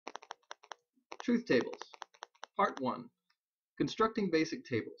Truth tables. Part 1. Constructing basic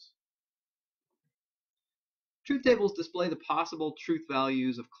tables. Truth tables display the possible truth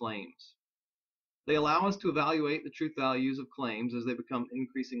values of claims. They allow us to evaluate the truth values of claims as they become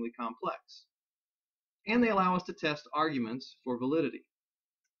increasingly complex. And they allow us to test arguments for validity.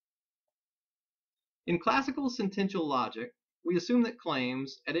 In classical sentential logic, we assume that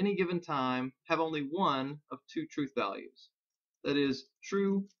claims at any given time have only one of two truth values, that is,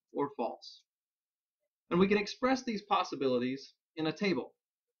 true or false. And we can express these possibilities in a table.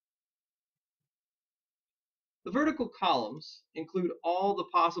 The vertical columns include all the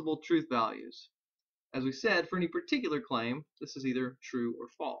possible truth values. As we said, for any particular claim, this is either true or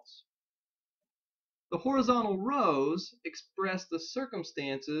false. The horizontal rows express the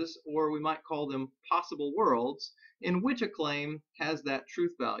circumstances, or we might call them possible worlds, in which a claim has that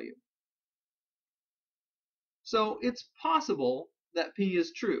truth value. So it's possible that P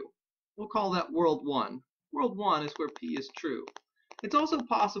is true. We'll call that world 1. World 1 is where P is true. It's also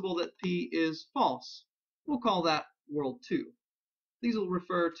possible that P is false. We'll call that world 2. These will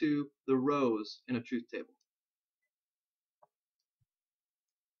refer to the rows in a truth table.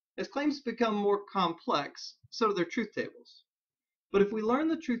 As claims become more complex, so do their truth tables. But if we learn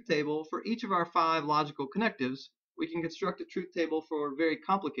the truth table for each of our 5 logical connectives, we can construct a truth table for very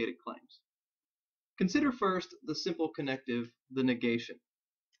complicated claims. Consider first the simple connective, the negation.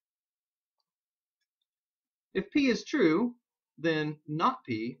 If P is true, then not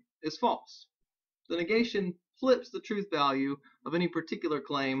P is false. The negation flips the truth value of any particular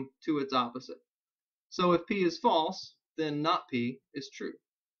claim to its opposite. So if P is false, then not P is true.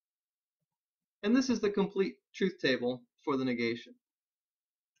 And this is the complete truth table for the negation.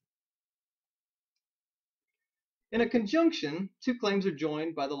 In a conjunction, 2 claims are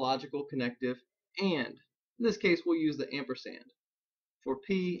joined by the logical connective and. In this case, we'll use the ampersand for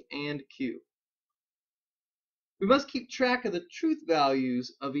P and Q. We must keep track of the truth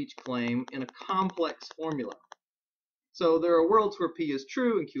values of each claim in a complex formula. So there are worlds where P is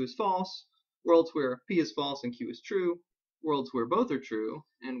true and Q is false, worlds where P is false and Q is true, worlds where both are true,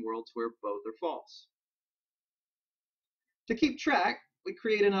 and worlds where both are false. To keep track, we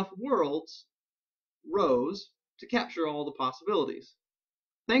create enough worlds, rows, to capture all the possibilities.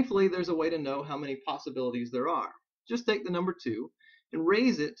 Thankfully, there's a way to know how many possibilities there are. Just take the number 2 and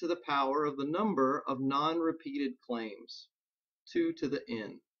raise it to the power of the number of non-repeated claims, 2 to the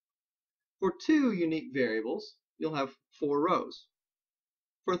n. For 2 unique variables, you'll have 4 rows.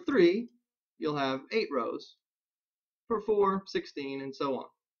 For 3, you'll have 8 rows. For 4, 16, and so on.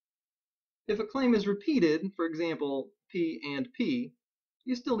 If a claim is repeated, for example, P and P,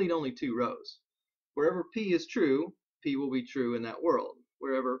 you still need only 2 rows. Wherever P is true, P will be true in that world.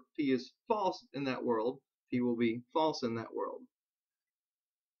 Wherever P is false in that world, P will be false in that world.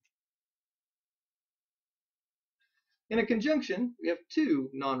 In a conjunction, we have 2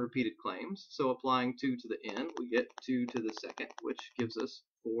 non-repeated claims, so applying 2 to the n, we get 2 to the second, which gives us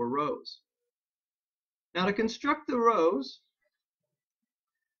 4 rows. Now to construct the rows,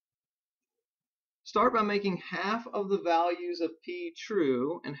 start by making half of the values of P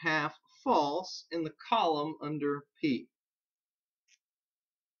true and half false in the column under P.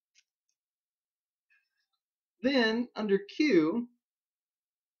 Then, under Q,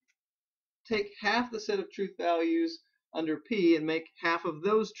 take half the set of truth values under P and make half of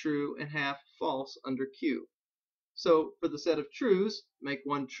those true and half false under Q. So, for the set of trues, make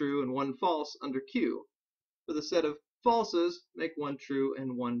 1 true and 1 false under Q. For the set of falses, make 1 true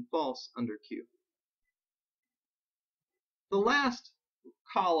and 1 false under Q. The last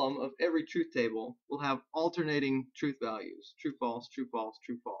column of every truth table will have alternating truth values, true, false, true, false,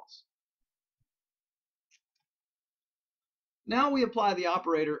 true, false. Now we apply the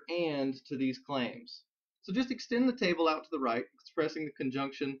operator AND to these claims. So just extend the table out to the right, expressing the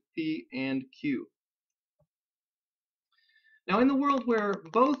conjunction P and Q. Now in the world where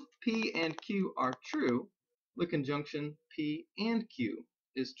both P and Q are true, the conjunction P and Q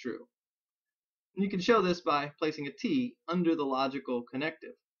is true. And you can show this by placing a T under the logical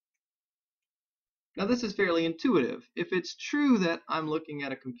connective. Now this is fairly intuitive. If it's true that I'm looking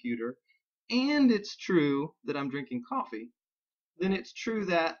at a computer and it's true that I'm drinking coffee, then it's true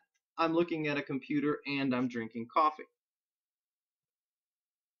that I'm looking at a computer and I'm drinking coffee.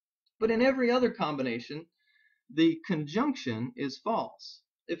 But in every other combination, the conjunction is false.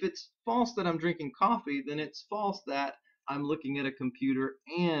 If it's false that I'm drinking coffee, then it's false that I'm looking at a computer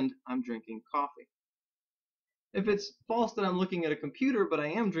and I'm drinking coffee. If it's false that I'm looking at a computer but I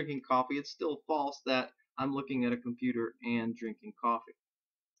am drinking coffee, it's still false that I'm looking at a computer and drinking coffee.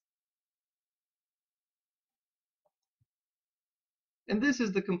 And this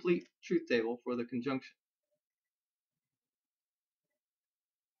is the complete truth table for the conjunction.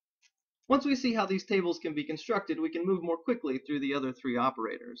 Once we see how these tables can be constructed, we can move more quickly through the other three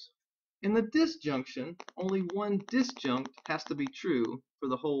operators. In the disjunction, only one disjunct has to be true for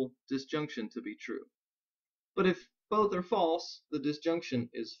the whole disjunction to be true. But if both are false, the disjunction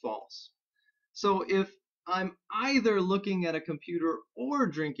is false. So if I'm either looking at a computer or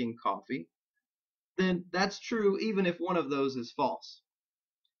drinking coffee, then that's true even if one of those is false.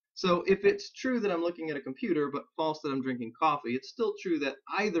 So if it's true that I'm looking at a computer but false that I'm drinking coffee, it's still true that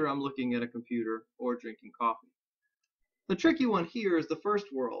either I'm looking at a computer or drinking coffee. The tricky one here is the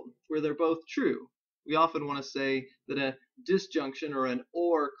first world, where they're both true. We often want to say that a disjunction or an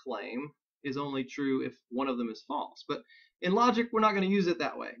or claim is only true if one of them is false. But in logic, we're not going to use it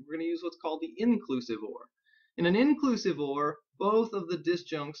that way. We're going to use what's called the inclusive or. In an inclusive or, both of the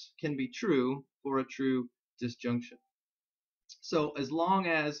disjuncts can be true for a true disjunction. So as long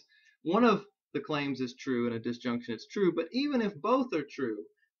as one of the claims is true and a disjunction is true, but even if both are true,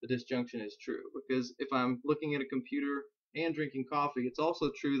 the disjunction is true. Because if I'm looking at a computer and drinking coffee, it's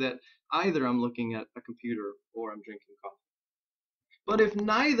also true that either I'm looking at a computer or I'm drinking coffee. But if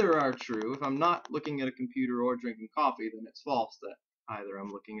neither are true, if I'm not looking at a computer or drinking coffee, then it's false that either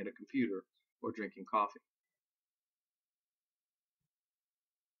I'm looking at a computer or drinking coffee.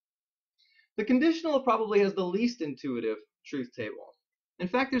 The conditional probably has the least intuitive truth table. In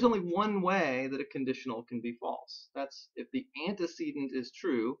fact, there's only one way that a conditional can be false. That's if the antecedent is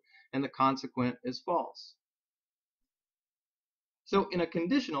true and the consequent is false. So in a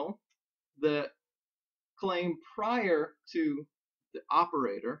conditional, the claim prior to the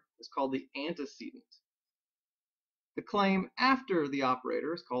operator is called the antecedent. The claim after the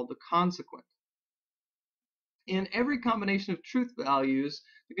operator is called the consequent. In every combination of truth values,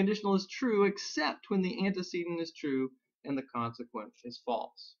 the conditional is true except when the antecedent is true and the consequent is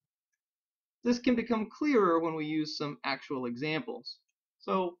false. This can become clearer when we use some actual examples.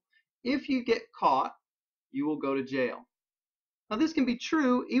 So, if you get caught, you will go to jail. Now, this can be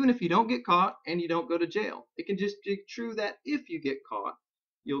true even if you don't get caught and you don't go to jail. It can just be true that if you get caught,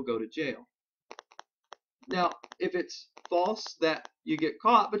 you'll go to jail. Now, if it's false that you get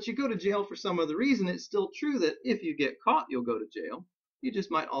caught, but you go to jail for some other reason, it's still true that if you get caught, you'll go to jail. You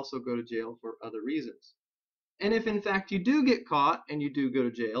just might also go to jail for other reasons. And if in fact you do get caught and you do go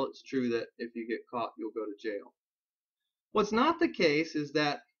to jail, it's true that if you get caught, you'll go to jail. What's not the case is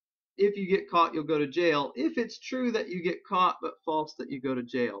that if you get caught, you'll go to jail. If it's true that you get caught but false that you go to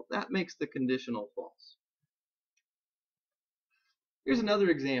jail, that makes the conditional false. Here's another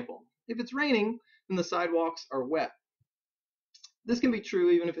example. If it's raining, then the sidewalks are wet. This can be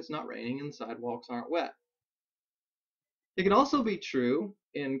true even if it's not raining and the sidewalks aren't wet. It can also be true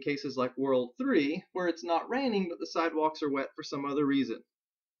in cases like World 3, where it's not raining but the sidewalks are wet for some other reason.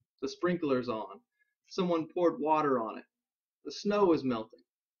 The sprinkler's on. Someone poured water on it. The snow is melting.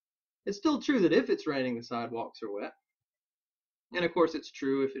 It's still true that if it's raining, the sidewalks are wet. And of course, it's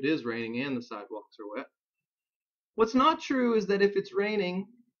true if it is raining and the sidewalks are wet. What's not true is that if it's raining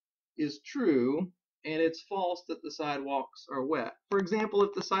is true and it's false that the sidewalks are wet. For example,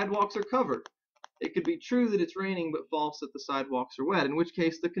 if the sidewalks are covered, it could be true that it's raining but false that the sidewalks are wet, in which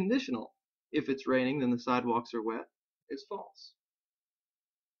case the conditional, if it's raining then the sidewalks are wet, is false.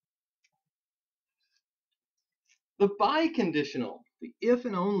 The biconditional, the if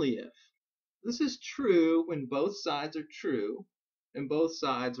and only if. This is true when both sides are true and both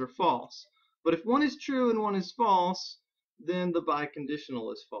sides are false. But if one is true and one is false, then the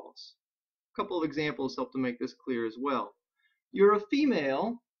biconditional is false. A couple of examples help to make this clear as well. You're a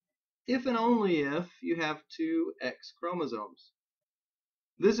female if and only if you have 2 X chromosomes.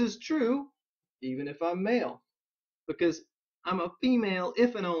 This is true even if I'm male, because I'm a female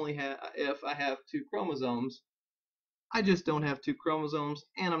if and only if I have 2 chromosomes. I just don't have 2 chromosomes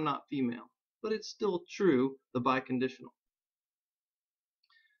and I'm not female, but it's still true, the biconditional.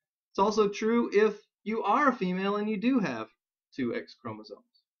 It's also true if you are a female and you do have 2 X chromosomes.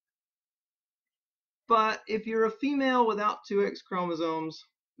 But if you're a female without 2 X chromosomes,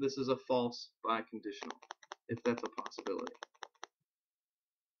 this is a false biconditional, if that's a possibility.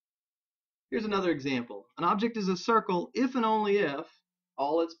 Here's another example. An object is a circle if and only if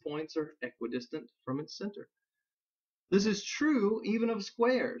all its points are equidistant from its center. This is true even of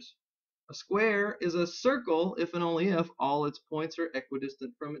squares. A square is a circle if and only if all its points are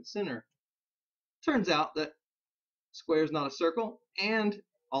equidistant from its center. Turns out that square is not a circle and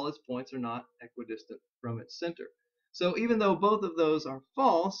all its points are not equidistant from its center. So even though both of those are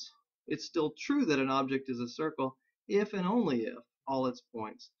false, it's still true that an object is a circle if and only if all its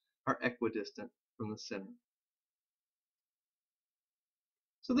points are equidistant from the center.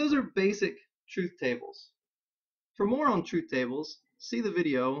 So those are basic truth tables. For more on truth tables, see the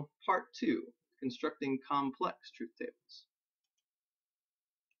video Part 2, Constructing Complex Truth Tables.